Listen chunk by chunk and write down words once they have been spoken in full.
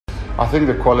I think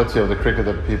the quality of the cricket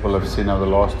that people have seen over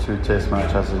the last 2 test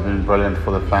matches has been brilliant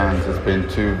for the fans. It's been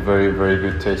 2 very, very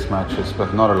good test matches,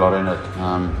 but not a lot in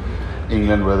it.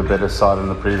 England were the better side in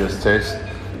the previous test,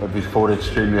 but we fought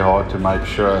extremely hard to make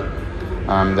sure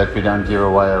that we don't give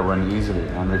away a win easily,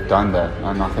 and we've done that.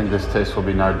 And I think this test will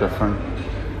be no different.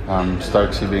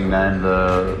 Stokesy being named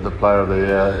the player of the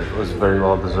year, it was very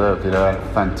well deserved. You know,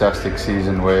 a fantastic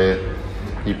season where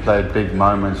he played big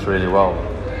moments really well.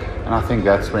 And I think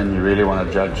that's when you really want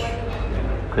to judge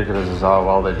cricketers as how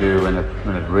well they do when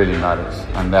it really matters.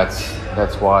 And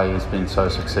that's why he's been so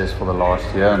successful the last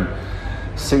year and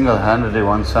single-handedly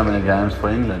won so many games for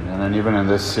England. And then even in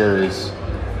this series,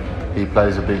 he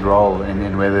plays a big role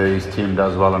in whether his team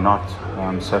does well or not.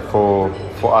 So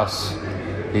for us,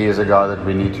 he is a guy that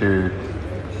we need to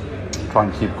try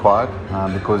and keep quiet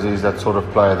because he's that sort of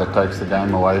player that takes the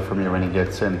game away from you when he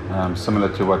gets in,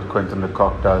 similar to what Quinton de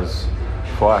Kock does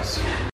for us.